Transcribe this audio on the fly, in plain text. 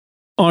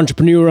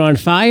Entrepreneur on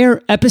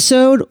Fire,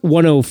 episode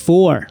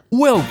 104.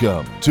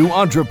 Welcome to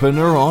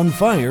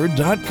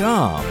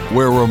EntrepreneurOnFire.com,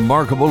 where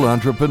remarkable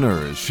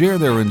entrepreneurs share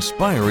their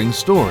inspiring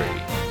story.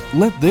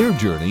 Let their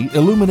journey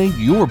illuminate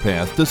your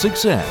path to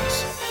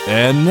success.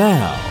 And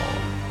now,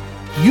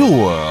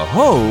 your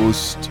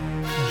host,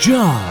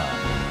 John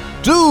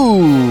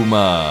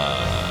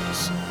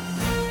Dumas.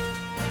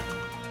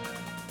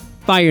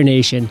 Fire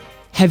Nation,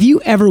 have you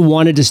ever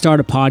wanted to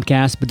start a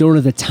podcast but don't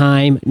have the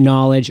time,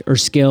 knowledge, or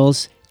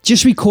skills?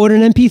 Just record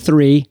an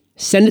MP3,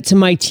 send it to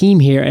my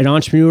team here at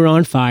Entrepreneur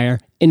on Fire,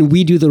 and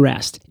we do the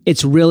rest.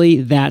 It's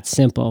really that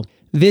simple.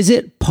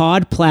 Visit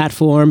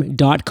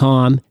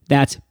podplatform.com,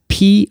 that's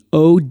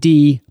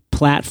P-O-D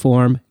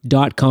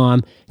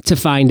platform.com to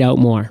find out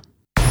more.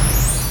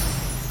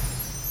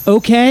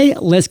 Okay,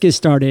 let's get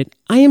started.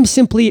 I am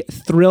simply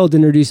thrilled to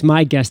introduce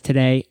my guest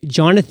today,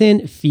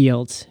 Jonathan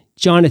Fields.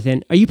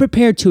 Jonathan, are you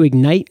prepared to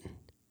ignite?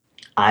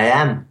 I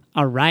am.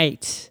 All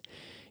right.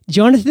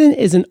 Jonathan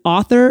is an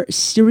author,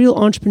 serial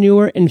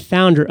entrepreneur, and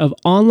founder of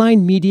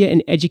online media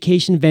and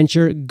education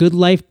venture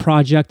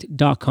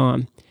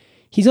GoodLifeProject.com.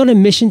 He's on a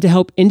mission to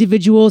help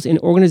individuals and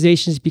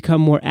organizations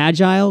become more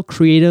agile,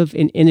 creative,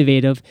 and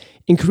innovative,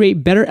 and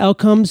create better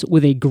outcomes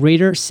with a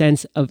greater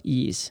sense of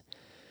ease.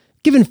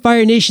 Giving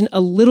Fire Nation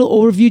a little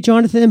overview,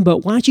 Jonathan,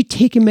 but why don't you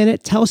take a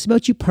minute, tell us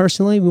about you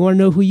personally, we want to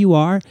know who you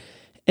are,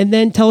 and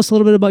then tell us a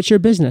little bit about your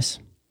business.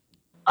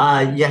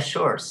 Yeah,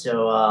 sure.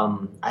 So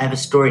I have a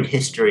storied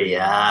history.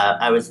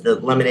 I was the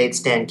lemonade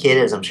stand kid,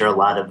 as I'm sure a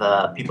lot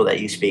of people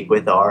that you speak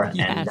with are.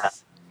 Yes. And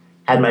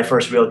had my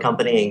first real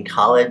company in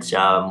college,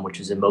 which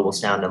was a mobile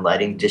sound and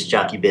lighting disc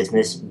jockey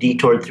business.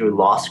 Detoured through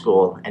law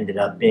school, ended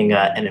up being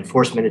an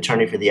enforcement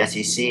attorney for the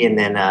SEC, and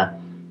then a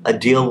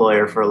deal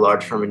lawyer for a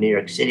large firm in New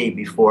York City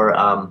before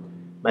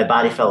my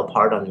body fell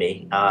apart on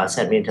me,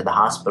 sent me into the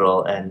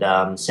hospital,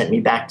 and sent me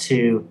back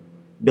to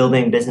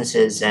building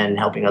businesses and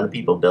helping other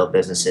people build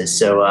businesses.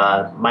 So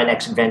my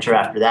next venture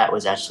after that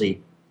was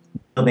actually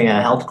building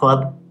a health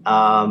club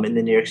in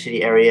the New York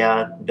City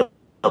area. Built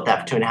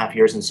that for 2.5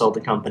 years and sold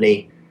the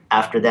company.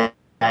 After that,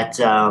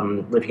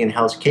 living in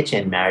Hell's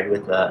Kitchen, married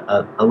with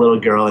a little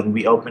girl, and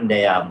we opened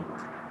a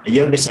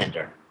yoga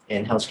center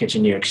in Hell's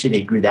Kitchen, New York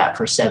City. Grew that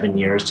for 7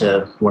 years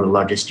to one of the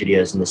largest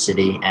studios in the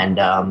city,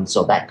 and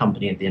sold that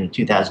company at the end of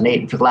 2008.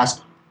 And for the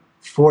last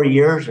 4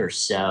 years or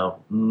so,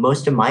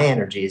 most of my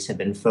energies have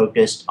been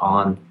focused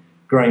on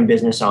growing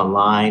business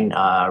online,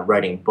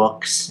 writing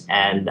books,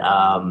 and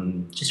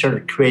just sort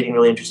of creating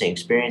really interesting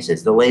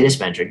experiences. The latest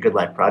venture,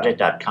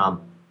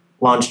 GoodLifeProject.com,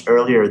 launched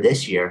earlier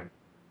this year.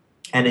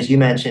 And as you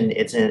mentioned,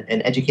 it's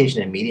an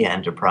education and media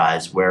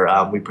enterprise where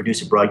we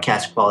produce a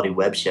broadcast quality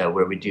web show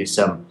where we do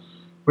some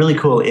really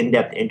cool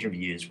in-depth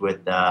interviews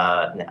with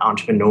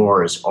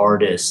entrepreneurs,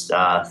 artists,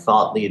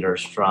 thought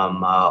leaders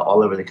from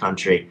all over the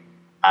country.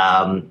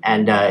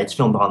 And it's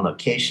filmed on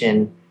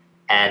location.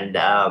 And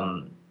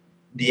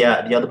the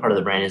other part of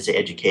the brand is the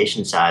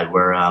education side,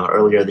 where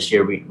earlier this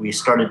year we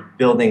started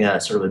building a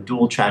sort of a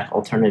dual-track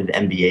alternative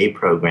MBA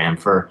program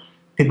for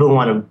people who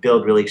want to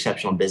build really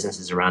exceptional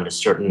businesses around a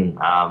certain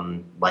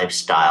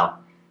lifestyle.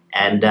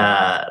 And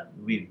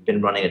we've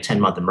been running a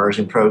 10-month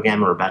immersion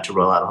program. We're about to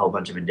roll out a whole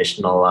bunch of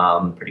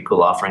additional pretty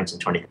cool offerings in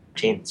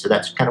 2013. So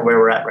that's kind of where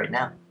we're at right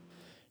now.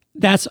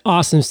 That's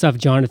awesome stuff,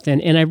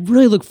 Jonathan, and I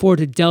really look forward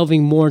to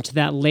delving more into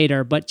that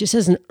later. But just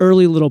as an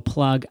early little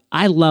plug,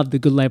 I love the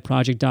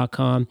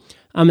GoodLifeProject.com.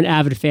 I'm an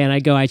avid fan.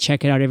 I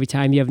check it out every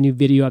time you have a new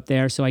video up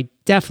there. So I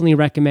definitely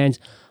recommend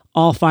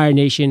all Fire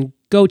Nation,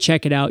 go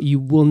check it out. You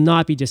will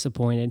not be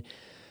disappointed.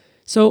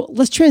 So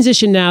let's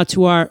transition now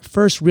to our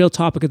first real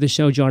topic of the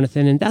show,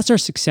 Jonathan, and that's our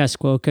success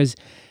quote, because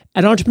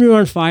at Entrepreneur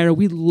on Fire,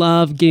 we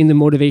love getting the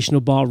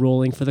motivational ball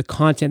rolling for the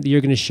content that you're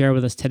going to share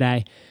with us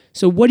today.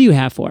 So what do you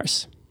have for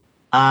us?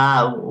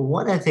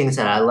 One of the things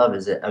that I love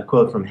is a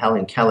quote from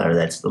Helen Keller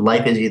that's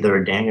life is either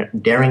a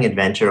daring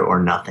adventure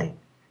or nothing.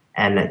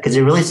 And because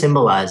it really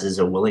symbolizes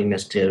a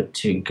willingness to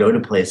go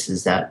to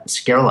places that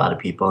scare a lot of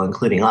people,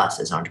 including us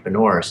as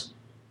entrepreneurs,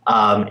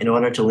 in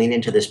order to lean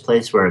into this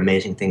place where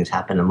amazing things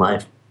happen in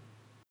life.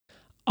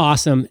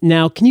 Awesome.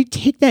 Now, can you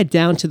take that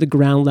down to the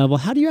ground level?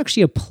 How do you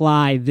actually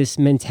apply this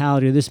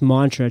mentality or this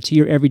mantra to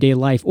your everyday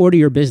life or to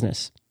your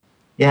business?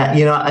 Yeah,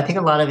 I think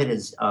a lot of it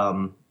is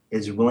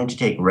willing to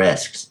take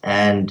risks,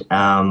 and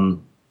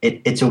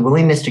it's a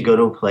willingness to go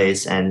to a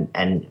place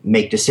and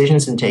make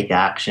decisions and take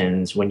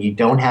actions when you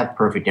don't have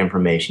perfect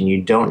information,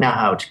 you don't know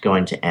how it's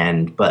going to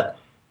end, but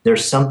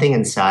there's something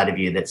inside of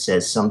you that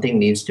says something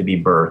needs to be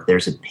birthed.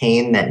 There's a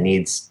pain that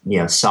needs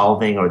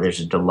solving, or there's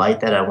a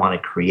delight that I want to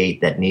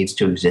create that needs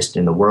to exist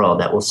in the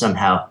world that will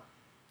somehow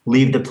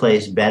leave the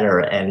place better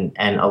and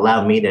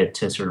allow me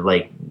to sort of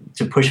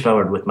to push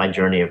forward with my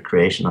journey of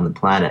creation on the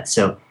planet.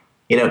 So,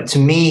 to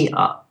me,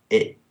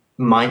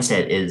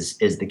 mindset is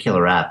the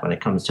killer app when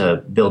it comes to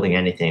building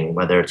anything,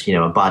 whether it's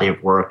a body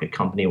of work, a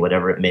company,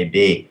 whatever it may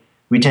be.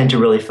 We tend to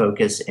really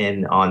focus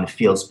in on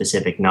field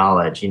specific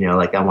knowledge.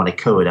 I want to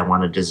code, I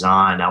want to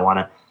design, I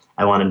want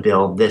to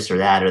build this or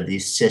that or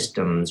these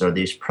systems or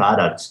these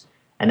products.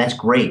 And that's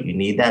great. You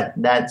need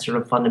that sort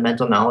of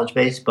fundamental knowledge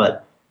base,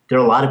 but there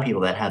are a lot of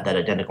people that have that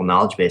identical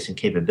knowledge base and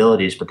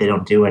capabilities, but they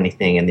don't do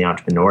anything in the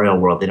entrepreneurial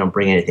world. They don't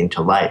bring anything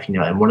to life,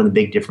 and one of the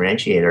big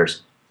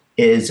differentiators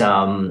is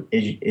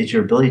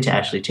your ability to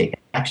actually take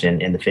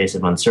action in the face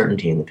of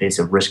uncertainty, in the face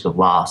of risk of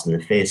loss, in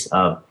the face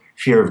of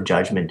fear of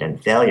judgment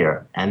and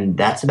failure. And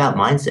that's about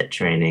mindset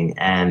training.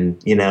 And,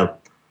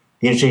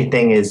 the interesting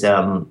thing is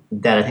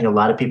that I think a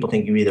lot of people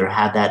think you either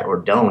have that or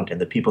don't.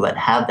 And the people that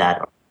have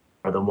that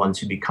are the ones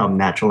who become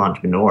natural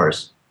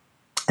entrepreneurs.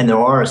 And there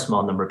are a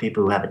small number of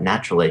people who have it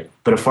naturally,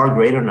 but a far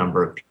greater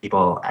number of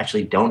people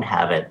actually don't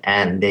have it.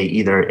 And they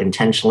either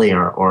intentionally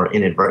or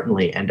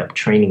inadvertently end up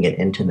training it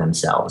into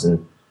themselves.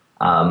 And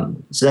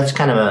so that's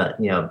kind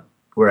of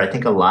where I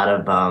think a lot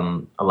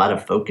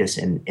of focus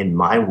in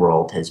my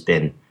world has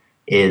been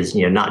is,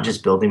 not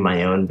just building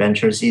my own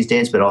ventures these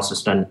days, but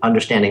also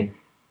understanding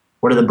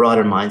what are the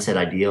broader mindset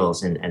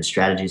ideals and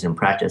strategies and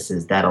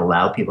practices that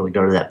allow people to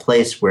go to that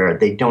place where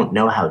they don't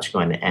know how it's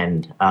going to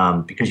end,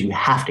 because you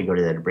have to go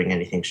to that to bring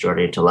anything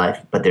extraordinary to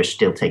life, but they'll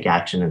still take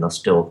action and they'll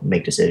still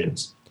make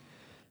decisions.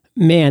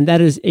 Man,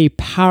 that is a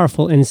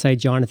powerful insight,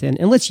 Jonathan.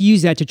 And let's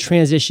use that to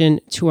transition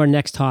to our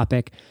next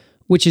topic,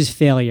 which is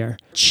failure,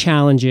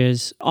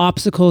 challenges,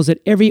 obstacles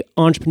that every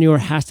entrepreneur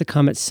has to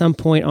come at some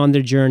point on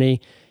their journey.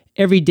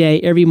 Every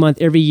day, every month,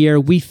 every year,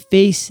 we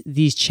face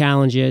these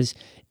challenges.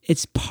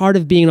 It's part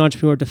of being an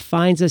entrepreneur. It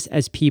defines us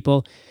as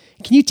people.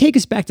 Can you take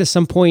us back to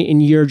some point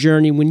in your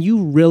journey when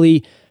you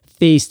really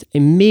faced a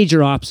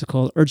major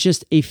obstacle or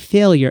just a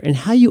failure and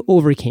how you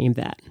overcame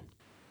that?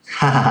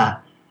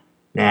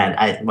 Man,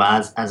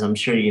 as I'm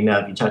sure you know,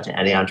 if you talk to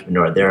any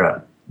entrepreneur,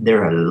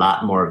 there are a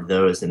lot more of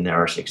those than there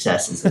are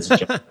successes as a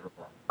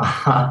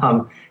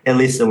general. At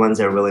least the ones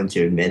that are willing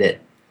to admit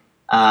it.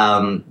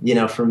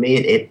 For me,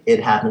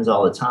 it happens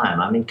all the time.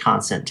 I'm in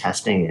constant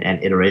testing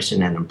and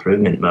iteration and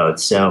improvement mode.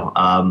 So,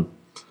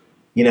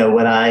 when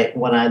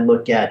I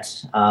look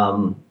at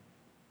the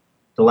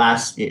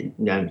last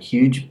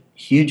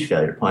huge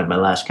failure point, my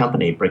last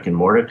company, brick and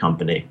mortar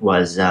company,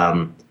 was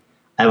I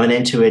went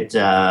into it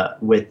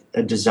with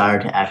a desire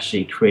to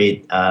actually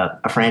create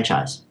a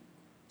franchise.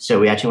 So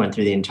we actually went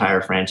through the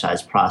entire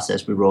franchise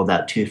process. We rolled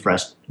out 2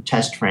 fresh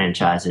test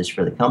franchises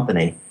for the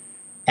company.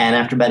 And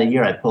after about a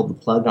year, I pulled the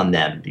plug on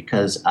them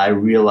because I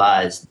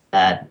realized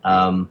that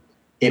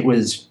it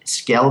was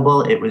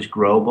scalable, it was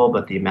growable,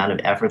 but the amount of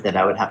effort that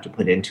I would have to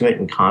put into it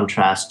in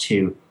contrast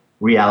to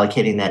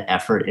reallocating that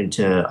effort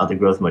into other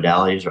growth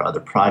modalities or other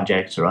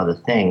projects or other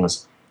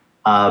things,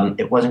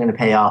 it wasn't going to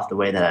pay off the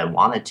way that I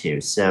wanted to.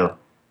 So,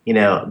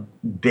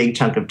 big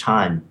chunk of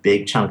time,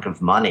 big chunk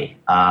of money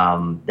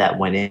that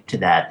went into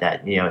that,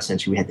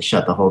 essentially we had to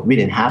shut we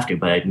didn't have to,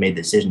 but I made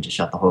the decision to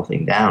shut the whole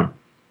thing down.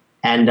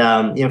 And,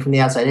 from the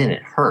outside in,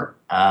 it hurt.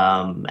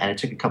 And it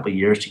took a couple of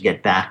years to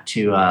get back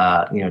to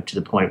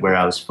the point where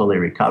I was fully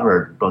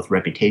recovered, both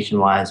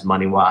reputation-wise,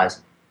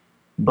 money-wise.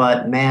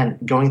 But man,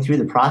 going through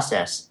the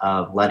process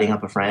of letting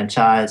up a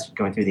franchise,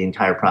 going through the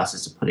entire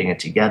process of putting it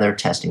together,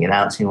 testing it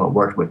out, seeing what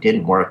worked, what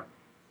didn't work,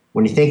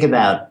 when you think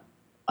about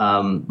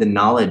the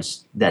knowledge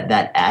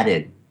that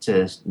added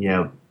to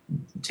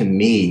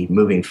me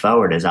moving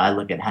forward as I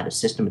look at how to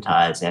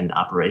systematize and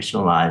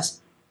operationalize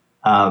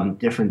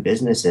different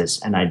businesses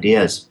and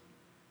ideas,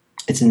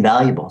 it's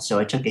invaluable. So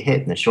I took a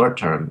hit in the short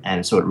term,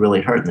 and so it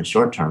really hurt in the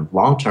short term.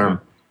 Long term,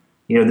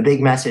 the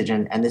big message,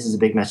 and this is a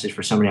big message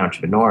for so many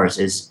entrepreneurs,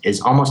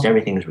 is almost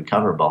everything is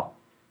recoverable.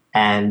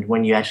 And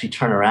when you actually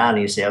turn around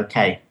and you say,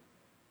 okay,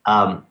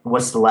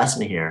 what's the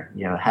lesson here?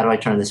 How do I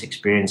turn this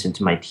experience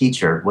into my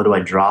teacher? What do I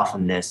draw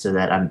from this so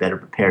that I'm better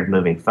prepared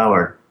moving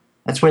forward?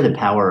 That's where the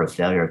power of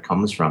failure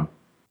comes from.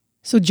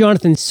 So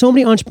Jonathan, so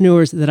many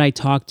entrepreneurs that I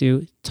talk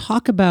to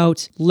talk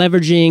about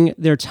leveraging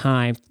their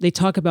time. They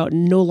talk about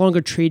no longer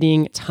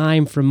trading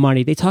time for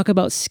money. They talk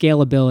about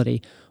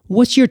scalability.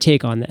 What's your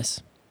take on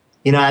this?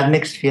 I have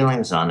mixed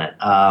feelings on it.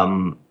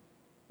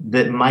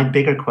 My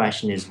bigger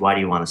question is, why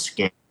do you want to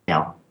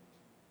scale?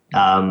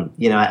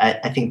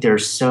 I think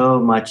there's so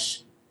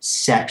much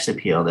sex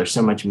appeal. There's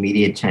so much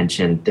media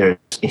attention. There's,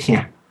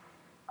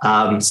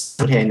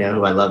 somebody I know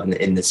who I love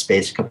in this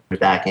space a couple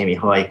years back, Amy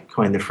Hoy,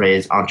 coined the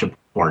phrase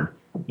entreporn.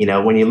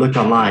 When you look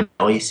online,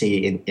 all you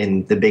see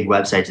in the big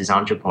websites is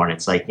entreporn.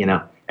 It's like,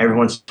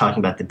 everyone's talking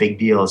about the big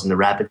deals and the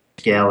rapid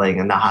scaling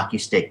and the hockey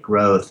stick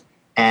growth,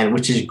 and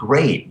which is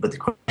great. But the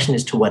question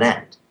is, to what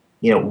end?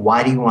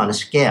 Why do you want to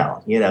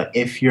scale?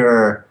 If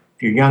you're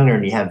younger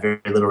and you have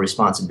very little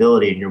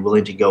responsibility and you're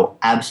willing to go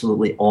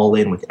absolutely all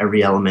in with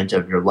every element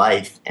of your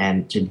life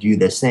and to do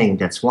this thing,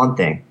 that's one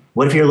thing.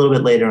 What if you're a little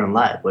bit later in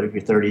life? What if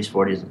you're 30s,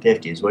 40s, and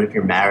 50s? What if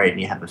you're married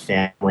and you have a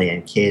family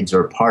and kids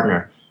or a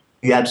partner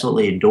you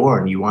absolutely adore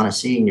and you want to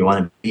see and you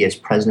want to be as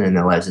present in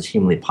their lives as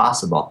humanly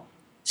possible?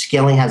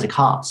 Scaling has a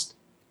cost.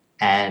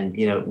 And,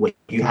 what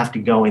you have to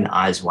go in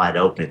eyes wide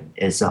open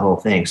is the whole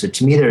thing. So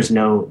to me, there's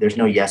no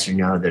yes or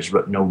no. There's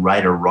no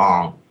right or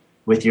wrong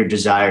with your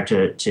desire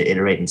to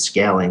iterate and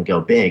scale and go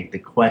big. The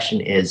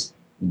question is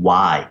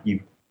why.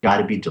 You've got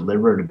to be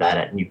deliberate about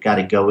it, and you've got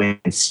to go in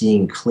and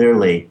seeing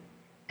clearly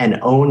and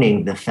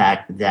owning the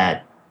fact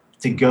that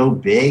to go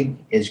big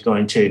is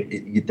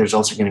there's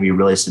also going to be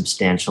really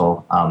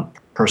substantial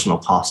personal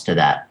cost to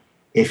that.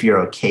 If you're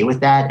okay with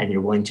that and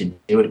you're willing to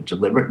do it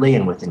deliberately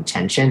and with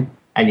intention,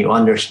 and you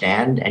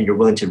understand and you're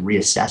willing to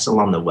reassess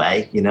along the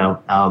way,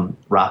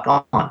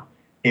 rock on.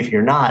 If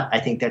you're not, I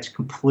think that's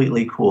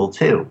completely cool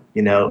too,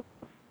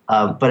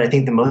 But I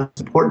think the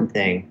most important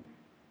thing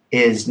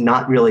is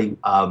not really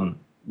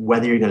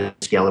whether you're going to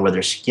scale or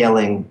whether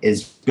scaling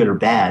is good or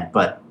bad,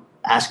 but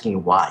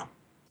asking why.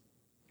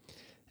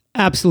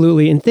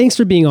 Absolutely. And thanks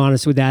for being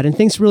honest with that. And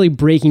thanks for really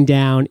breaking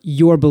down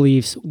your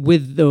beliefs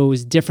with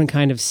those different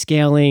kind of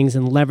scalings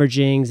and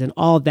leveragings and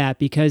all of that,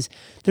 because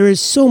there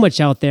is so much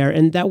out there.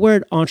 And that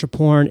word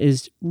entrepreneur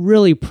is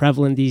really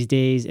prevalent these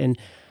days. And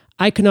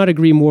I could not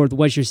agree more with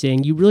what you're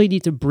saying. You really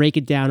need to break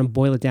it down and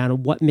boil it down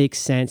and what makes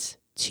sense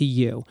to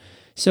you.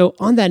 So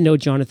on that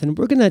note, Jonathan,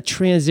 we're going to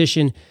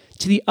transition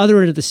to the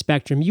other end of the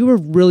spectrum. You were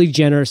really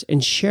generous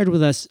and shared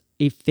with us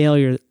a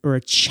failure or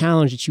a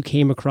challenge that you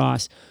came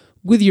across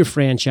with your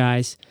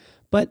franchise.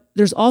 But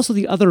there's also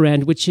the other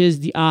end, which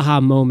is the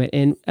aha moment.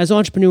 And as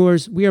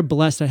entrepreneurs, we are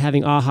blessed at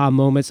having aha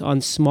moments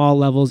on small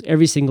levels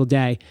every single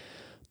day.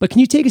 But can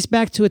you take us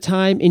back to a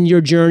time in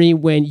your journey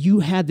when you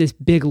had this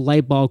big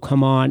light bulb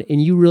come on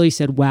and you really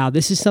said, wow,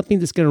 this is something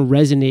that's going to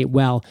resonate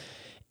well?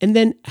 And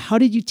then how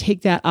did you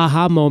take that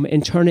aha moment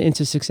and turn it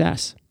into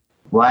success?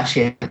 Well,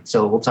 actually,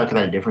 so we'll talk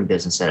about a different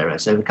business that I run.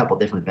 So I have a couple of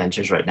different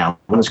ventures right now.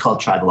 One is called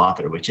Tribal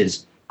Author, which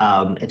is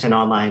it's an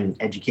online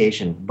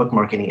education, book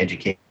marketing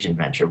education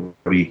venture where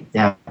we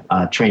have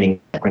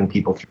training that bring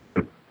people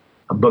through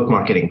a book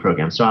marketing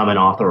program. So I'm an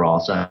author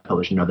also. I've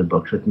published another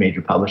books with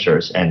major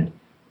publishers and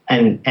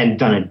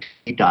done a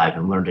deep dive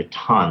and learned a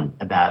ton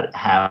about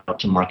how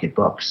to market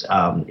books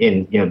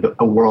in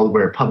a world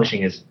where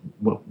publishing is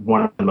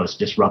one of the most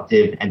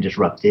disruptive and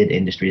disrupted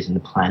industries in the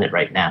planet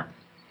right now.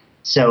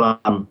 So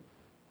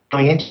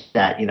going into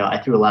that,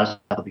 I threw a lot of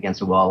stuff up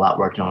against the wall, a lot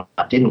worked on,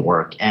 a lot didn't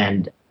work.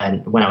 And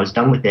when I was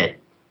done with it,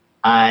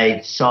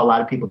 I saw a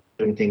lot of people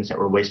doing things that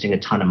were wasting a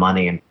ton of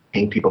money and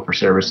paying people for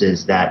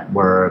services that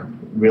were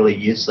really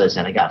useless,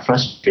 and I got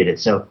frustrated.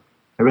 So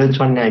I wrote a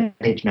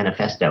 29-page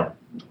manifesto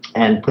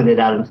and put it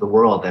out into the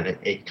world, and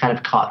it kind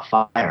of caught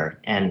fire.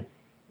 And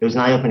it was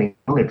an eye-opening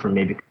moment for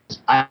me because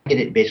I did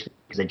it basically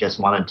because I just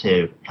wanted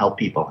to help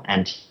people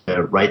and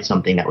to write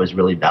something that was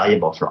really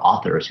valuable for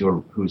authors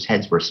whose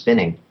heads were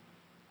spinning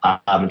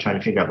and trying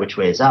to figure out which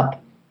way is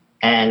up.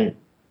 And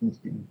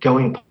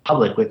going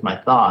public with my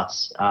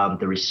thoughts,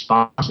 the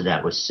response to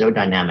that was so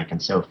dynamic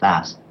and so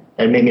fast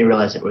that it made me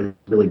realize it was a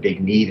really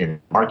big need in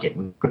the market.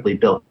 We quickly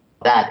built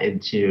that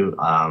into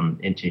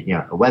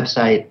a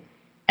website,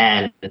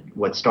 and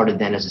what started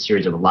then as a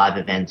series of live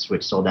events,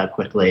 which sold out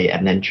quickly,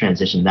 and then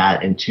transitioned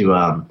that into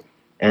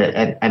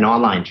an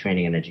online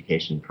training and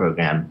education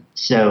program.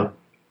 So,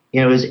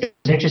 it was an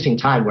interesting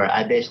time where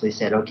I basically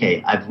said,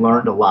 okay, I've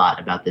learned a lot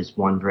about this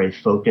one very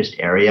focused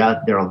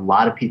area. There are a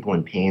lot of people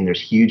in pain.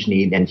 There's huge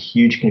need and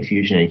huge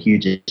confusion and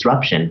huge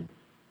disruption.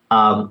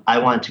 I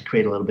wanted to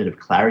create a little bit of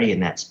clarity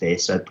in that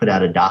space. So I put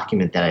out a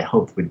document that I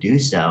hoped would do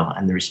so.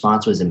 And the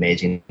response was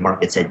amazing. The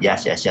market said,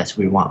 yes,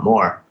 we want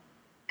more.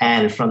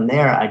 And from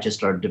there, I just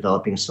started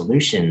developing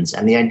solutions.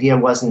 And the idea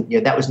wasn't,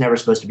 that was never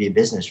supposed to be a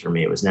business for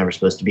me. It was never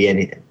supposed to be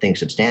anything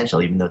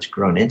substantial, even though it's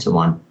grown into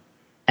one.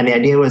 And the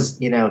idea was,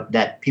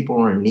 that people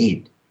were in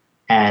need.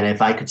 And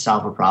if I could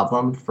solve a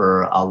problem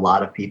for a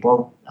lot of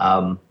people,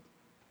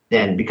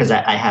 then because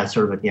I had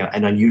sort of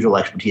an unusual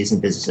expertise in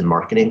business and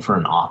marketing for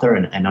an author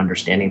and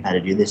understanding how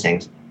to do these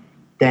things,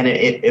 then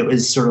it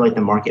was sort of like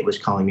the market was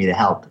calling me to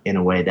help in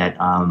a way that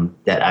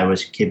that I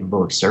was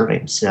capable of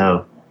serving.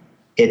 So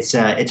it's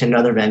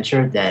another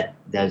venture that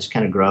just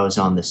kind of grows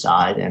on the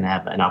side, and I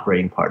have an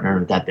operating partner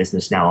with that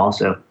business now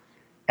also.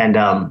 And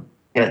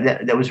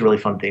that was a really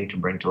fun thing to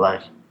bring to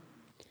life.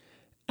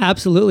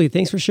 Absolutely.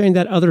 Thanks for sharing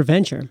that other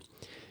venture.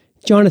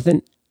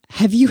 Jonathan,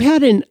 have you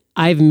had an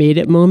I've made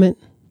it moment?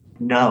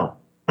 No.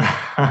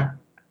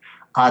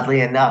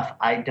 Oddly enough,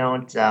 I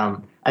don't. I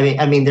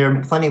mean, there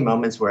are plenty of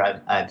moments where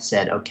I've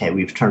said, okay,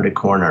 we've turned a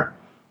corner,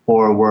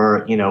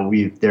 or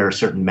there are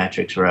certain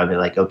metrics where I've been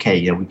like,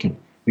 okay,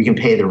 we can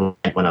pay the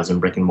rent. When I was in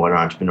brick and mortar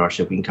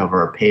entrepreneurship, we can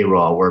cover our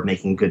payroll. We're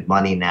making good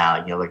money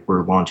now. Like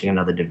we're launching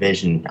another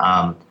division.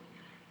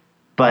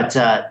 But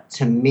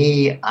to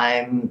me,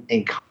 I'm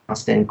in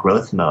constant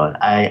growth mode.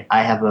 I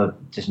have a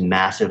just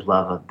massive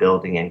love of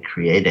building and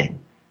creating.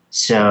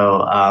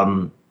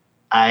 So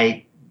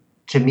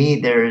to me,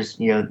 there's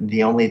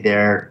the only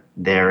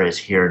there is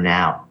here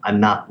now.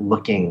 I'm not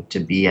looking to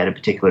be at a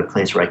particular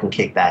place where I can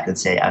kick back and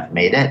say I've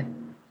made it.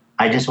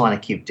 I just want to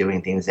keep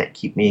doing things that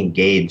keep me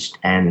engaged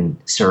and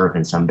serve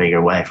in some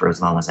bigger way for as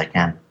long as I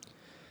can.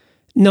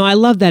 No, I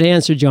love that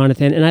answer,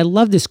 Jonathan. And I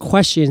love this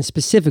question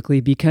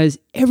specifically because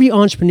every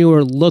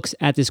entrepreneur looks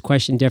at this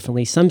question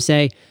differently. Some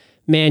say,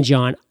 man,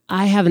 John,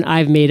 I have an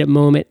I've made it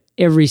moment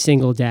every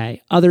single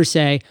day. Others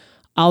say,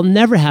 I'll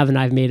never have an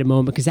I've made it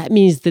moment because that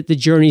means that the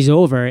journey's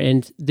over,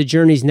 and the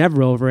journey's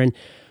never over. And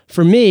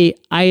for me,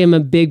 I am a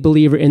big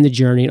believer in the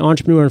journey. An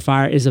Entrepreneur on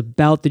Fire is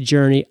about the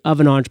journey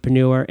of an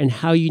entrepreneur and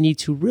how you need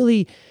to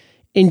really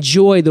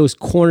enjoy those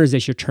corners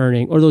that you're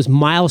turning or those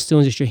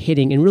milestones that you're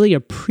hitting and really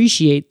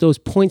appreciate those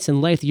points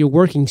in life that you're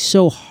working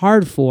so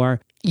hard for.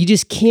 You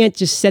just can't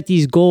just set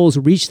these goals,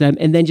 reach them,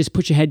 and then just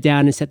put your head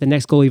down and set the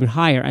next goal even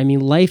higher. I mean,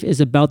 life is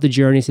about the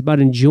journey. It's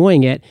about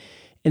enjoying it.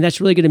 And that's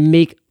really going to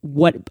make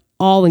what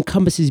all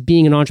encompasses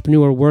being an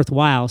entrepreneur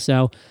worthwhile.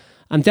 So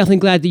I'm definitely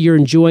glad that you're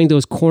enjoying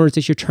those corners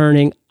that you're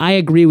turning. I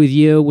agree with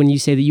you when you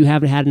say that you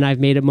haven't had an I've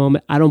made it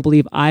moment. I don't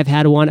believe I've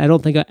had one. I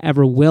don't think I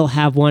ever will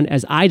have one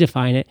as I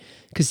define it,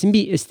 because to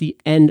me, it's the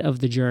end of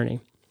the journey.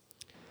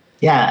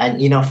 Yeah,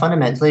 and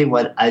fundamentally,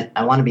 what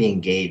I want to be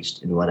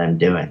engaged in what I'm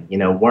doing.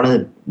 One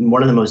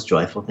of the most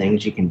joyful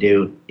things you can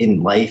do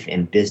in life,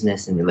 in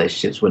business, in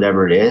relationships,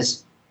 whatever it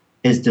is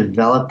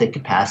develop the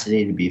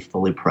capacity to be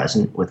fully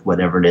present with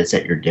whatever it is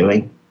that you're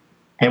doing.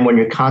 And when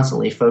you're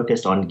constantly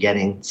focused on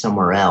getting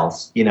somewhere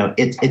else,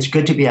 it's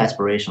good to be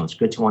aspirational. It's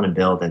good to want to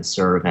build and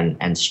serve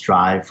and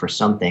strive for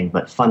something.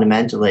 But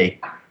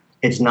fundamentally,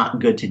 it's not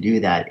good to do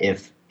that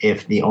if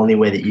the only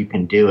way that you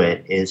can do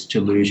it is to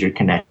lose your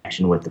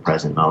connection with the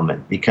present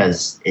moment,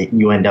 because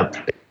you end up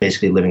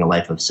basically living a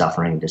life of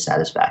suffering and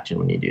dissatisfaction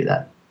when you do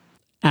that.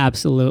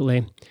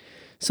 Absolutely.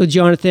 So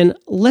Jonathan,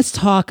 let's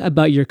talk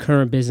about your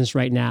current business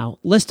right now.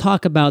 Let's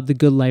talk about the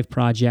Good Life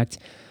Project.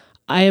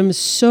 I am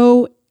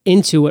so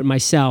into it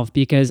myself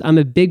because I'm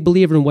a big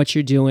believer in what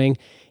you're doing.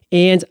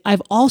 And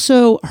I've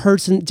also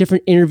heard some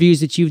different interviews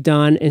that you've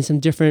done and some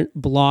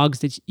different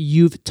blogs that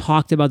you've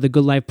talked about the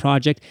Good Life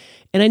Project.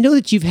 And I know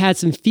that you've had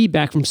some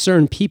feedback from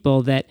certain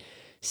people that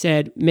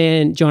said,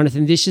 man,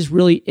 Jonathan, this just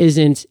really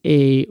isn't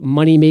a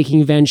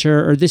money-making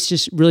venture, or this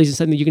just really isn't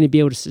something you're going to be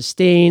able to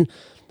sustain,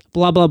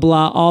 blah, blah,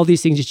 blah, all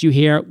these things that you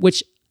hear,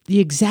 which the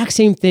exact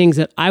same things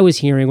that I was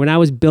hearing when I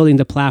was building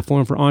the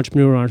platform for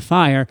Entrepreneur on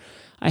Fire.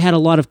 I had a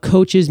lot of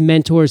coaches,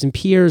 mentors, and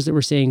peers that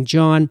were saying,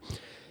 John,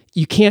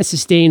 you can't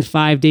sustain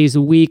 5 days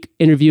a week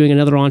interviewing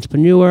another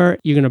entrepreneur.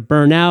 You're going to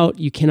burn out.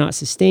 You cannot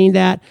sustain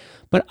that.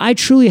 But I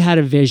truly had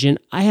a vision.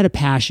 I had a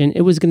passion.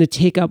 It was going to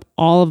take up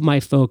all of my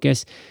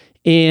focus.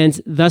 And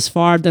thus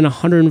far, I've done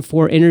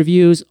 104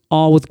 interviews,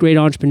 all with great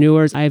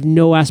entrepreneurs. I have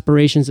no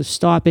aspirations of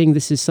stopping.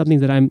 This is something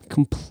that I'm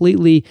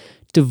completely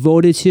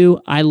devoted to.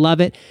 I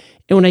love it.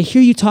 And when I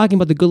hear you talking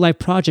about the Good Life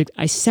Project,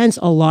 I sense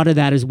a lot of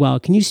that as well.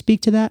 Can you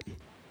speak to that?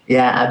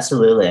 Yeah,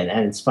 absolutely.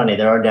 And it's funny,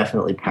 there are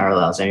definitely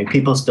parallels. I mean,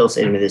 people still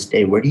say to me this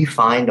day, where do you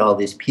find all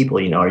these people?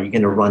 Are you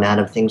going to run out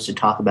of things to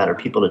talk about or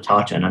people to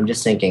talk to? And I'm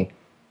just thinking,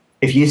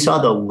 if you saw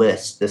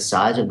the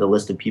size of the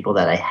list of people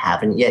that I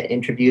haven't yet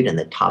interviewed and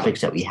the topics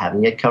that we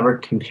haven't yet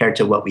covered compared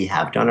to what we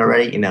have done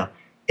already,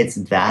 it's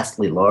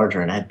vastly larger.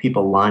 And I have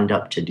people lined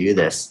up to do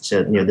this.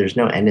 So, there's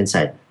no end in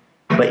sight.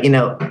 But,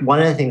 one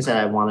of the things that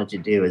I wanted to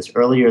do is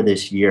earlier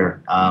this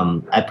year,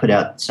 I put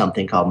out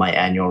something called my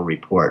annual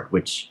report,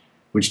 which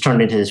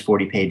turned into this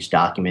 40-page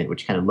document,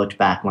 which kind of looked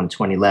back on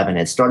 2011.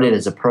 It started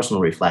as a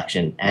personal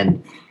reflection,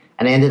 and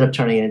I ended up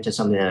turning it into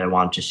something that I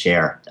wanted to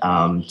share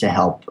to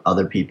help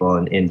other people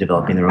in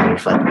developing their own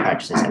reflective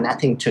practices. And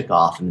that thing took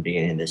off in the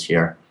beginning of this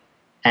year.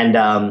 And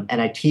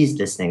I teased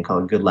this thing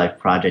called Good Life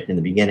Project in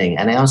the beginning,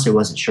 and I honestly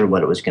wasn't sure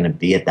what it was going to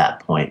be at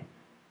that point.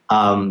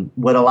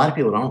 What a lot of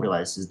people don't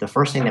realize is the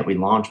first thing that we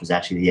launched was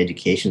actually the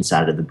education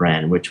side of the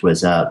brand, which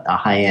was a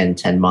high-end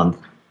 10-month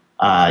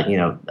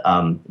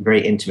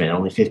very intimate,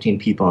 only 15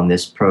 people in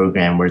this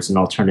program, where it's an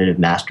alternative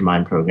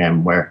mastermind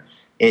program where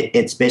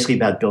it's basically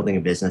about building a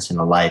business and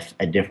a life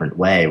a different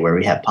way, where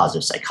we have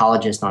positive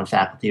psychologists on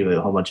faculty, we have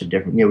a whole bunch of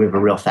different, we have a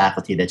real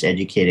faculty that's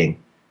educating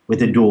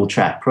with a dual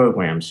track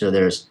program. So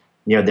there's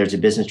a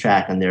business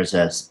track and there's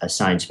a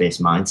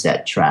science-based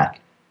mindset track.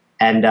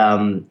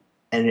 And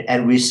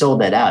we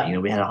sold that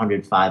out. We had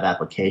 105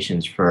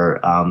 applications for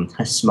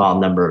a small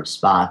number of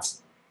spots.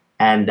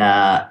 And,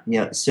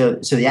 so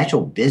the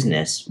actual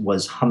business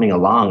was humming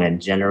along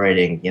and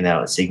generating,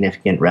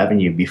 significant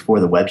revenue before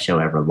the web show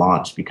ever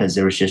launched, because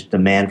there was just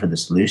demand for the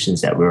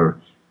solutions that we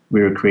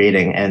were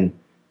creating. And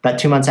about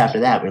 2 months after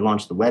that, we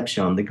launched the web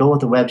show. And the goal of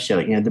the web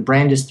show, the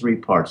brand is 3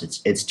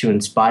 parts. It's to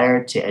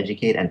inspire, to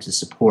educate, and to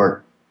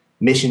support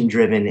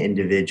mission-driven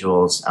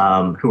individuals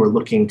who are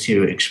looking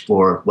to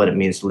explore what it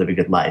means to live a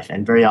good life.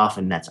 And very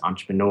often that's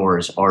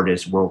entrepreneurs,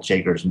 artists, world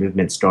shakers,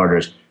 movement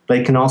starters. But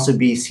it can also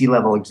be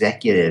C-level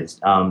executives,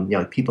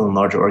 people in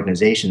larger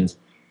organizations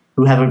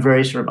who have a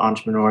very sort of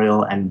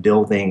entrepreneurial and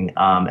building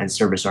and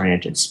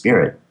service-oriented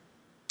spirit.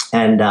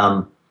 And,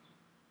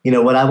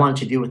 what I wanted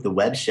to do with the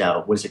web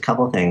show was a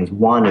couple of things.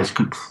 One is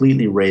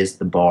completely raise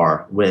the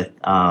bar with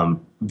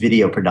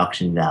video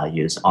production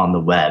values on the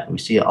web. We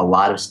see a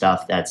lot of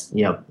stuff that's,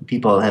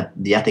 people have,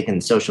 the ethic in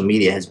social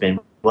media has been,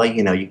 well,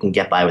 you can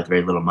get by with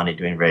very little money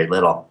doing very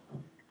little.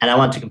 And I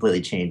want to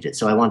completely change it.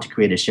 So I want to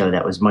create a show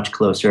that was much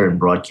closer in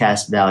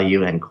broadcast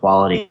value and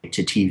quality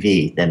to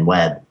TV than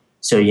web.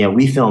 So,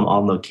 we film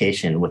on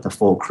location with a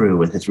full crew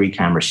with a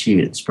 3-camera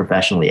shoot. It's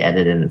professionally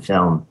edited and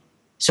filmed.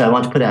 So I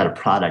want to put out a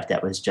product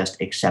that was just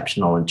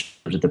exceptional in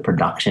terms of the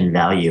production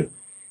value.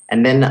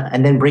 And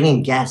then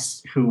bringing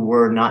guests who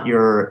were not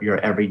your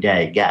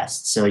everyday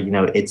guests. So,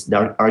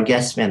 our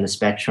guests span the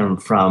spectrum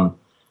from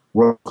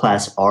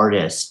world-class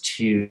artists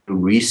to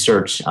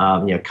research,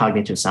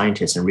 cognitive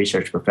scientists and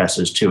research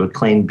professors to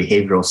acclaimed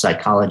behavioral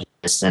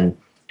psychologists and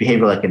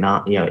behavioral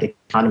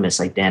economists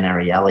like Dan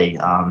Ariely,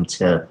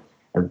 to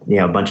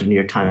a bunch of New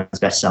York Times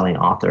best-selling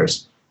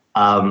authors.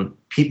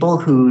 People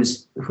who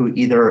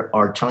either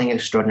are telling an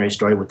extraordinary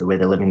story with the way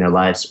they're living their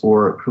lives,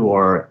 or who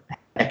are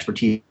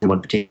expertise in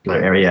one particular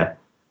area,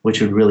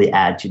 which would really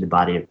add to the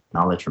body of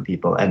knowledge for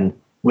people. And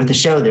with the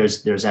show,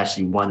 there's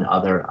actually one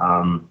other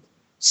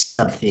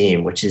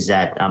sub-theme, which is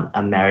that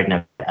I'm married and I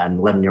have an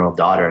 11-year-old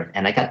daughter,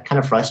 and I got kind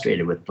of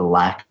frustrated with the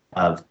lack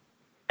of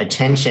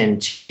attention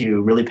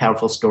to really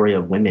powerful story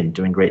of women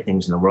doing great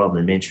things in the world in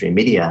the mainstream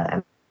media.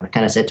 And I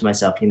kind of said to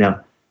myself,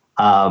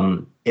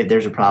 if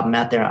there's a problem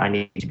out there, I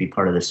need to be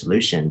part of the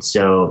solution.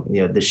 So,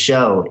 the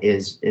show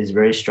is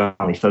very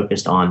strongly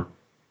focused on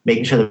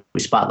making sure that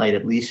we spotlight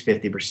at least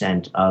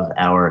 50% of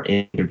our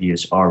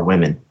interviews are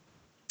women,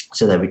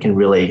 so that we can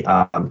really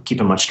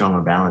keep a much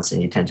stronger balance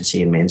than you tend to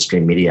see in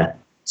mainstream media.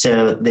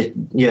 So,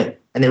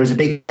 and there was a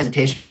big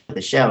hesitation with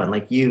the show, and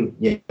like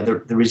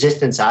the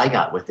resistance I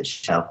got with the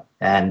show,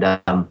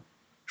 and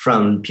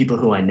from people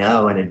who I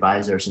know and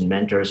advisors and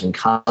mentors and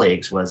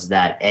colleagues, was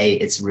that A,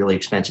 it's a really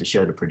expensive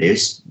show to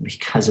produce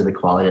because of the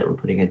quality that we're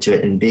putting into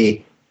it, and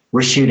B,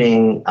 we're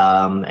shooting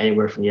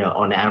anywhere from,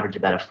 on average,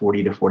 about a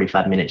 40 to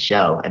 45 minute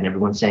show, and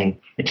everyone's saying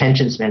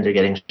attention spans are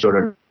getting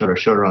shorter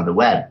on the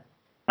web.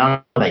 I don't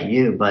know about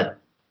you, but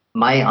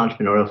my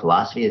entrepreneurial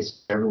philosophy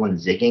is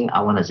everyone's zigging,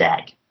 I want to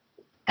zag.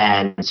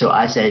 And so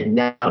I said,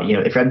 no,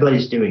 if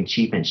everybody's doing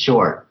cheap and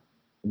short,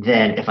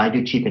 then if I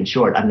do cheap and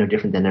short, I'm no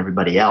different than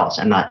everybody else.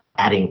 I'm not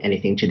adding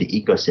anything to the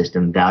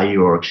ecosystem,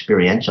 value or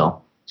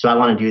experiential. So I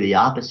want to do the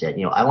opposite.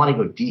 I want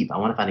to go deep. I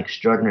want to find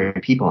extraordinary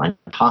people and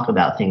talk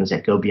about things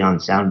that go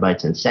beyond sound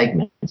bites and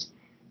segments.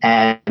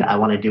 And I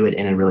want to do it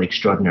in a really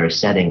extraordinary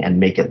setting and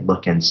make it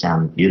look and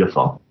sound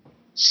beautiful.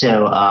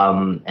 So,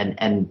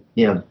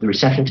 the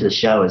reception to the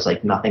show is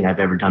like nothing I've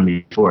ever done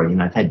before.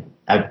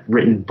 I've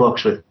written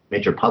books with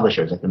major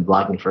publishers. I've been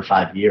blogging for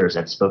 5 years.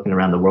 I've spoken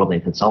around the world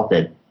and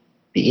consulted.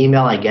 The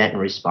email I get in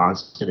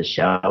response to the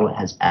show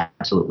has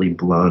absolutely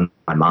blown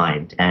my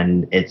mind.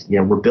 And it's,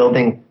 we're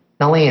building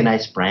not only a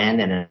nice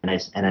brand and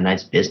a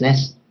nice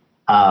business,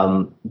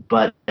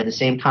 but at the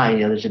same time,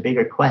 there's a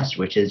bigger quest,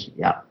 which is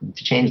to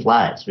change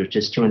lives, which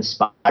is to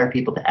inspire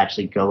people to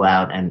actually go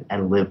out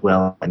and live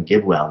well and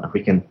give well. And if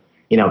we can,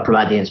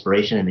 provide the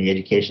inspiration and the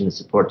education and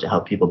support to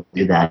help people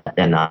do that,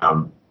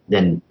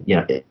 then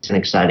it's an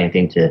exciting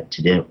thing to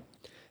do.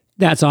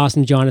 That's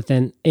awesome,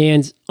 Jonathan.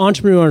 And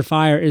Entrepreneur on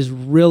Fire is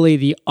really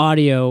the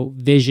audio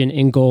vision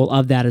and goal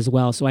of that as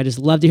well. So I just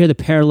love to hear the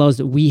parallels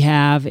that we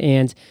have,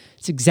 and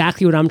it's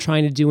exactly what I'm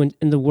trying to do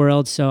in the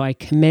world. So I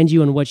commend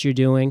you on what you're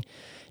doing.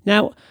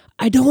 Now,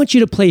 I don't want you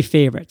to play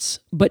favorites,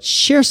 but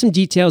share some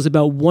details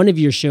about one of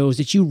your shows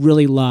that you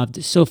really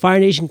loved, so Fire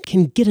Nation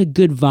can get a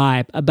good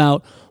vibe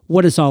about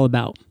what it's all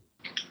about.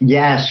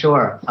 Yeah,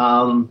 sure.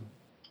 And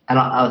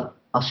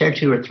I'll share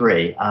two or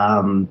three.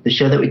 The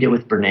show that we did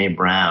with Brene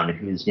Brown,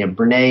 who's,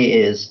 Brene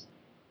is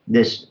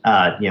this,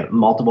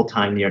 multiple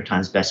time New York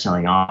Times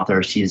bestselling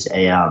author. She's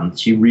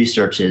she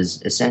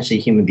researches essentially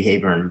human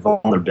behavior and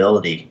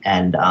vulnerability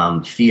and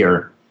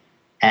fear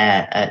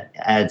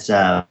as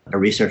a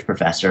research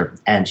professor.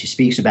 And she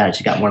speaks about it.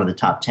 She got one of the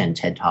top 10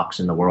 TED Talks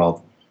in the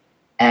world.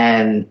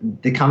 And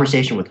the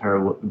conversation with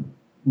her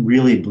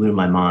really blew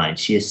my mind.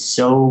 She is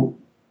so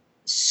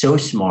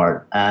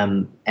smart,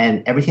 and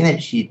everything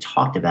that she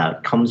talked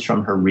about comes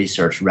from her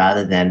research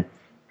rather than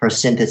her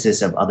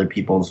synthesis of other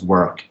people's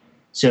work.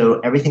 So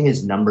everything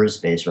is numbers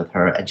based with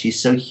her, and she's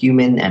so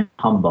human and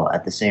humble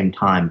at the same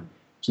time.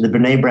 So the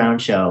Brene Brown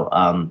show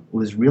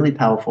was really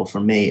powerful for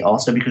me,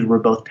 also because we're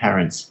both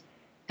parents,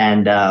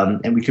 and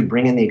we could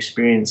bring in the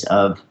experience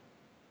of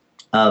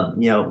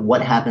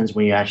what happens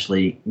when you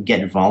actually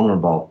get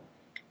vulnerable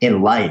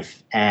in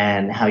life,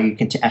 and how you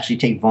can actually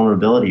take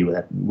vulnerability with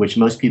it, which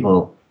most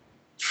people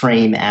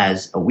frame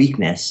as a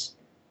weakness.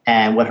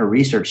 And what her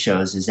research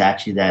shows is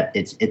actually that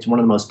it's one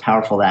of the most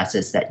powerful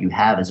assets that you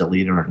have as a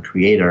leader and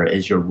creator,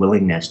 is your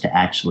willingness to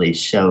actually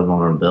show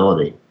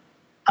vulnerability.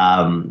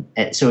 So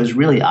it was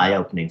really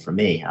eye-opening for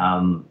me.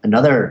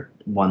 Another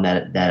one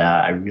that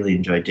I really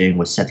enjoyed doing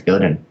was Seth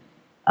Godin,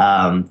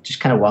 just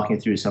kind of walking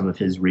through some of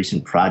his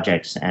recent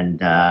projects. And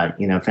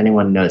if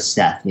anyone knows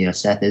Seth,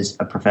 Seth is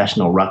a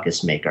professional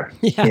ruckus maker.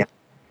 Yeah.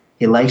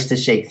 He likes to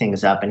shake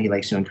things up, and he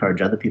likes to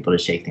encourage other people to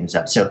shake things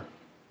up. So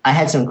I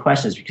had some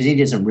questions because he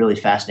did some really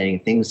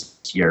fascinating things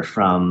this year,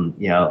 from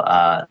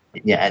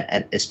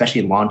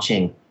especially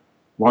launching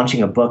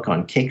a book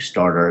on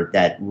Kickstarter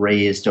that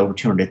raised over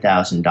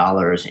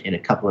 $200,000 in a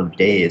couple of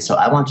days. So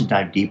I wanted to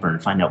dive deeper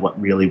and find out what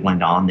really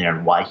went on there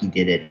and why he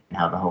did it and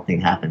how the whole thing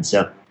happened.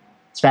 So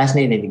it's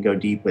fascinating to go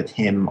deep with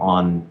him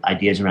on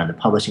ideas around the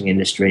publishing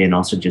industry and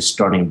also just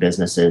starting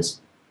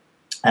businesses.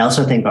 I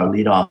also think our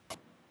leadoff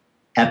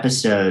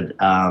episode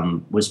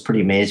was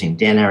pretty amazing.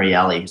 Dan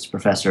Ariely, who's a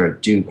professor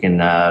at Duke and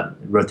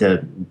wrote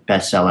the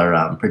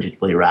bestseller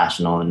Predictably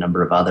Irrational and a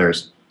number of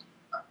others.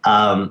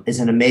 is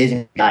an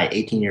amazing guy,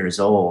 18 years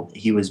old.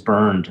 He was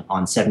burned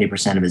on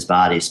 70% of his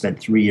body, spent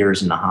 3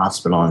 years in the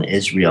hospital in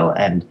Israel,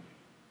 and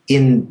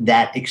in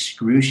that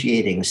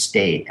excruciating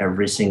state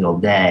every single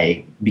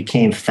day,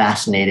 became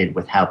fascinated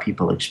with how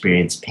people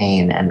experience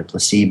pain and the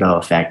placebo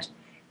effect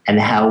and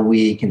how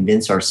we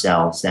convince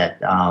ourselves that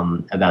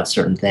about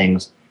certain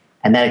things.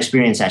 And that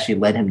experience actually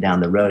led him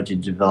down the road to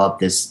develop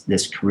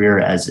this career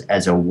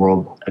as a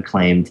world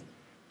acclaimed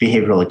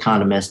behavioral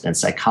economist and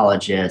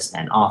psychologist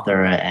and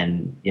author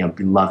and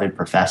beloved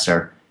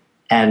professor.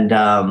 And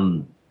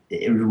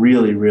it was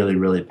really, really,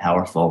 really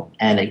powerful.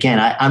 And again,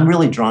 I'm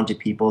really drawn to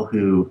people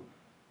who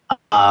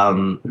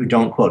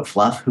don't quote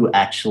fluff, who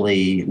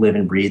actually live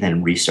and breathe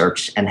and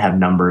research and have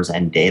numbers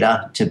and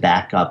data to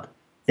back up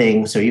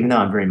things. So even though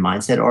I'm very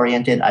mindset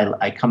oriented,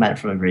 I come at it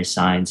from a very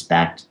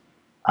science-backed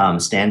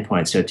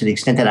standpoint. So to the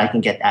extent that I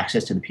can get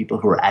access to the people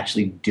who are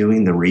actually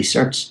doing the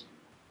research,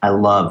 I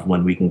love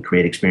when we can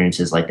create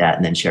experiences like that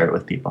and then share it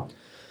with people.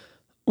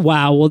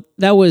 Wow. Well,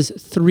 that was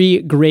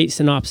 3 great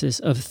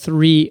synopses of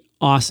 3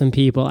 awesome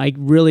people. I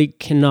really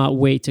cannot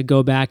wait to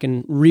go back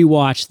and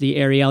rewatch the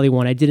Ariely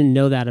one. I didn't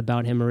know that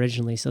about him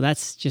originally. So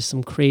that's just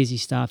some crazy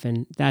stuff.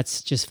 And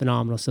that's just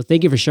phenomenal. So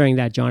thank you for sharing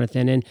that,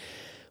 Jonathan. And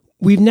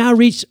we've now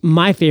reached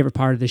my favorite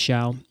part of the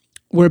show.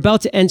 We're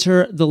about to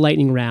enter the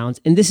lightning round.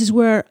 And this is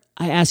where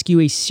I ask you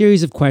a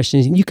series of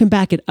questions and you come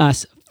back at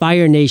us,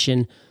 Fire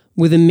Nation,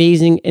 with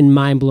amazing and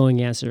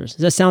mind-blowing answers.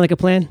 Does that sound like a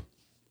plan?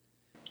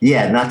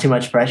 Yeah, not too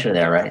much pressure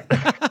there, right?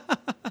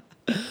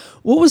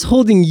 What was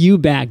holding you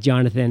back,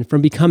 Jonathan,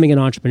 from becoming an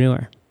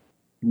entrepreneur?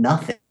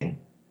 Nothing.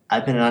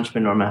 I've been an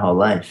entrepreneur my whole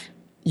life.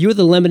 You were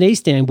the lemonade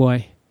stand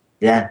boy.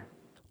 Yeah.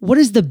 What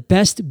is the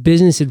best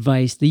business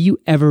advice that you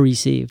ever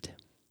received?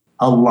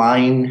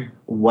 Align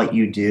what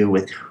you do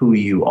with who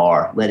you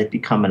are. Let it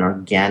become an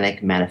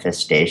organic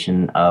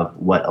manifestation of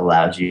what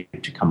allows you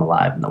to come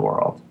alive in the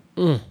world.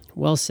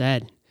 Well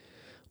said.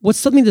 What's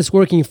something that's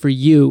working for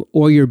you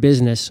or your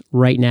business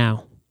right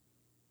now?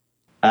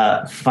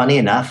 Funny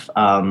enough,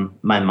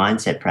 my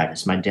mindset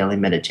practice, my daily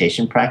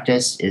meditation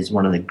practice is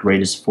one of the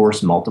greatest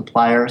force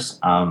multipliers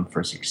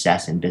for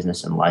success in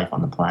business and life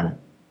on the planet.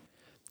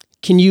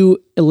 Can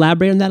you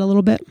elaborate on that a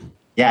little bit?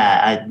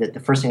 Yeah, the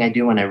first thing I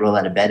do when I roll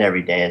out of bed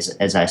every day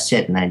is I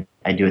sit and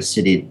I do a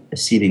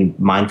seating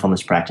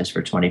mindfulness practice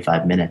for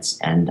 25 minutes.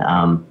 And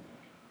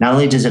not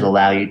only does it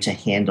allow you to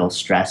handle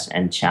stress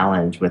and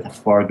challenge with a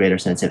far greater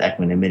sense of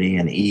equanimity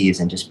and ease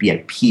and just be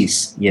at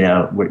peace,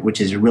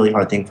 which is a really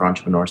hard thing for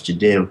entrepreneurs to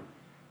do,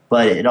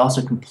 but it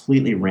also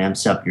completely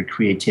ramps up your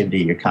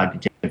creativity, your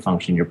cognitive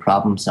function, your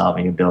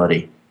problem-solving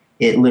ability.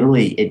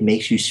 It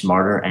makes you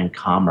smarter and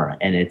calmer,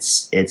 and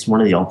it's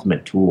one of the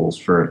ultimate tools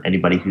for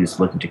anybody who's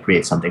looking to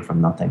create something from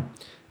nothing.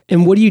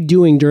 And what are you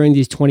doing during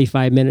these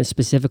 25 minutes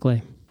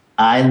specifically?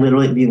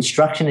 The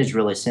instruction is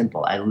really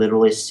simple. I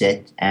literally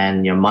sit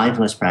and,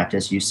 mindfulness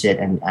practice, you sit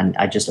and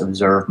I just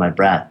observe my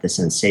breath, the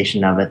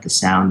sensation of it, the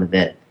sound of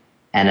it.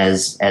 And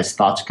as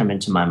thoughts come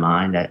into my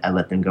mind, I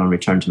let them go and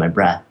return to my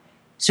breath.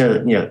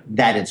 So,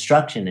 that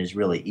instruction is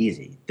really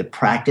easy. The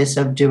practice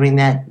of doing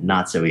that,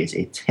 not so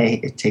easy.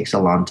 It takes a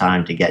long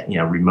time to get,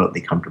 remotely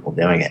comfortable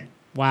doing it.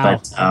 Wow.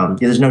 But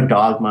there's no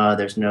dogma,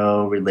 there's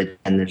no religion,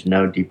 there's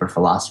no deeper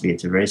philosophy.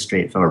 It's a very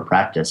straightforward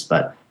practice,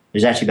 but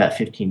there's actually about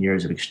 15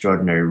 years of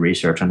extraordinary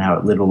research on how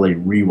it literally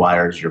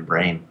rewires your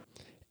brain.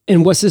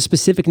 And what's the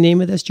specific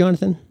name of this,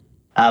 Jonathan?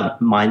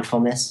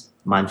 Mindfulness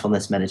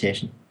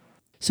meditation.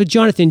 So,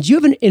 Jonathan, do you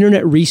have an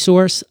internet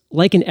resource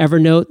like an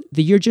Evernote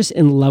that you're just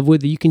in love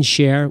with that you can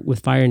share with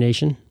Fire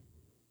Nation?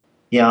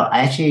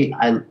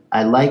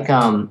 I like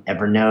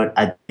Evernote.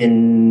 I've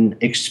been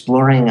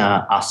exploring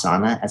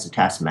Asana as a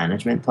task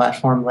management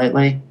platform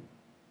lately,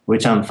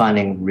 which I'm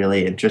finding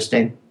really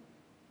interesting.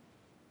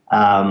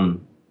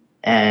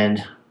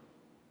 And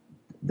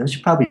those are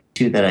probably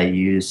 2 that I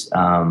use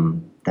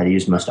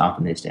most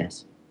often these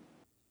days.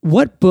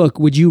 What book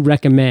would you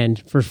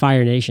recommend for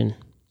Fire Nation?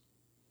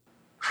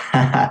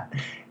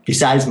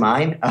 Besides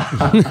mine?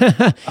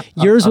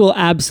 Yours will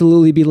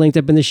absolutely be linked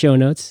up in the show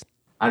notes.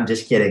 I'm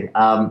just kidding.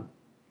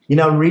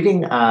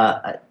 Reading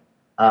a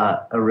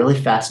really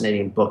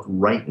fascinating book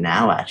right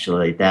now,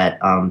 actually, that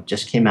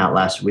just came out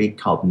last week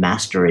called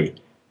Mastery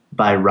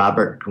by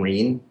Robert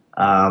Greene,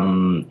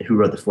 who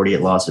wrote the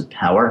 48 Laws of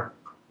Power.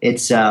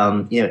 It's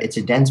it's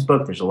a dense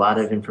book. There's a lot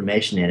of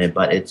information in it,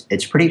 but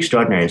it's pretty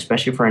extraordinary,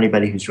 especially for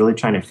anybody who's really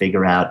trying to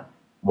figure out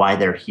why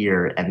they're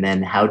here and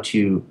then how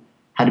to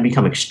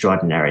become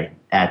extraordinary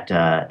at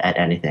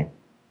anything.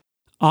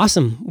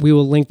 Awesome. We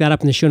will link that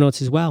up in the show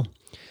notes as well.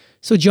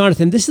 So,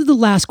 Jonathan, this is the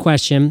last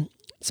question.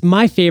 It's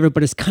my favorite,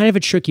 but it's kind of a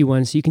tricky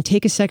one. So you can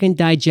take a second,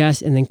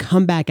 digest, and then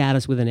come back at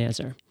us with an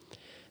answer.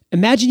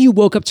 Imagine you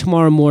woke up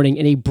tomorrow morning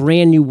in a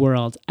brand new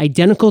world,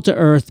 identical to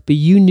Earth, but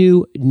you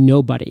knew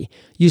nobody.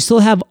 You still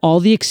have all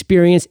the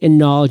experience and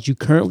knowledge you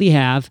currently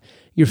have.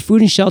 Your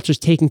food and shelter is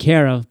taken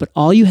care of, but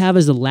all you have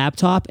is a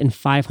laptop and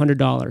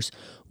 $500.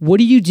 What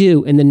do you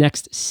do in the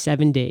next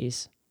 7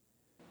 days?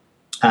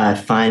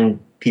 Find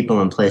people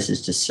and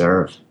places to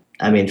serve.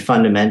 I mean,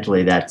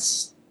 fundamentally,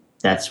 that's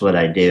That's what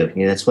I do.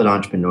 That's what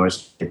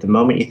entrepreneurs do. The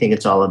moment you think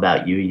it's all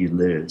about you, you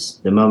lose.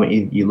 The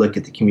moment you look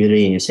at the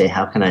community and you say,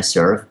 how can I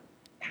serve?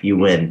 You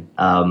win.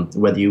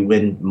 Whether you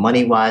win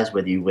money-wise,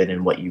 whether you win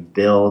in what you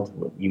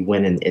build, you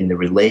win in the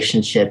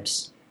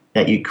relationships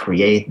that you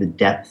create, the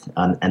depth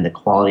and the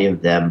quality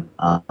of them.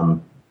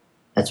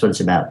 That's what it's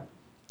about.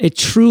 It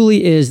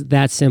truly is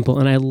that simple,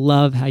 and I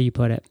love how you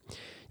put it.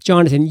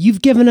 Jonathan,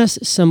 you've given us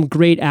some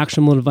great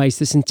actionable advice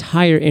this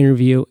entire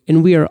interview,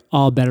 and we are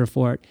all better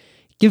for it.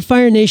 Give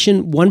Fire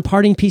Nation one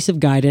parting piece of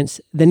guidance,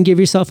 then give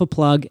yourself a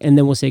plug, and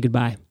then we'll say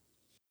goodbye.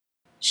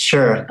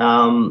 Sure.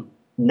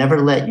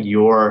 Never let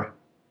your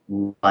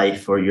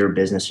life or your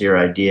business or your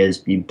ideas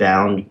be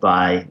bound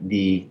by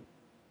the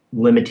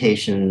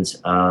limitations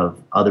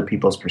of other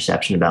people's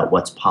perception about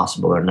what's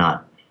possible or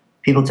not.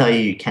 People tell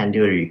you can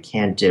do it or you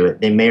can't do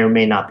it. They may or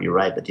may not be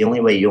right, but the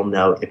only way you'll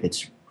know if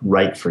it's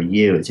right for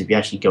you is if you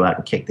actually go out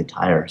and kick the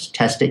tires,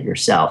 test it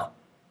yourself,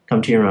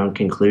 come to your own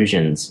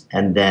conclusions,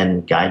 and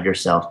then guide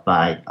yourself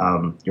by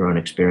your own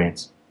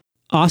experience.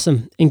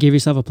 Awesome. And give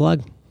yourself a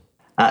plug.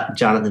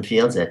 Jonathan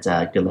Fields at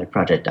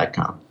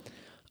goodlifeproject.com.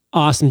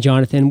 Awesome,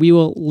 Jonathan. We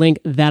will link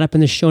that up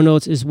in the show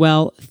notes as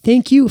well.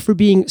 Thank you for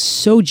being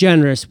so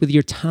generous with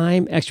your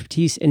time,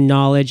 expertise, and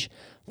knowledge.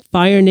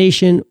 Fire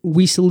Nation,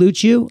 we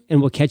salute you, and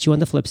we'll catch you on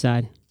the flip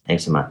side.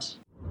 Thanks so much.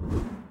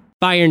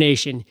 Fire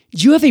Nation,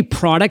 do you have a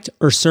product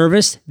or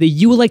service that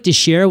you would like to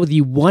share with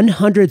the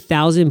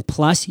 100,000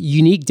 plus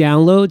unique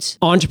downloads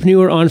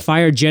Entrepreneur on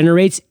Fire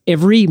generates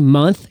every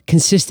month,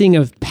 consisting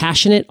of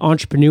passionate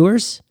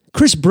entrepreneurs?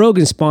 Chris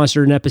Brogan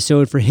sponsored an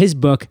episode for his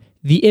book,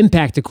 The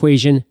Impact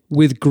Equation,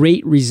 with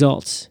great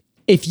results.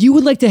 If you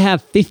would like to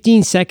have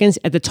 15 seconds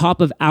at the top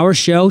of our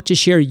show to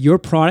share your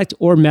product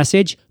or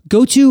message,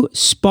 go to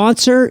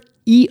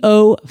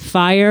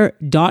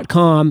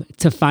sponsoreofire.com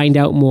to find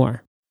out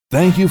more.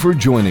 Thank you for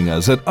joining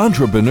us at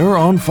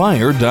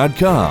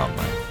EntrepreneuronFire.com,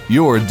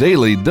 your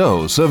daily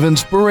dose of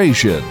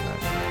inspiration.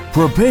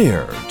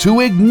 Prepare to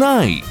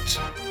ignite.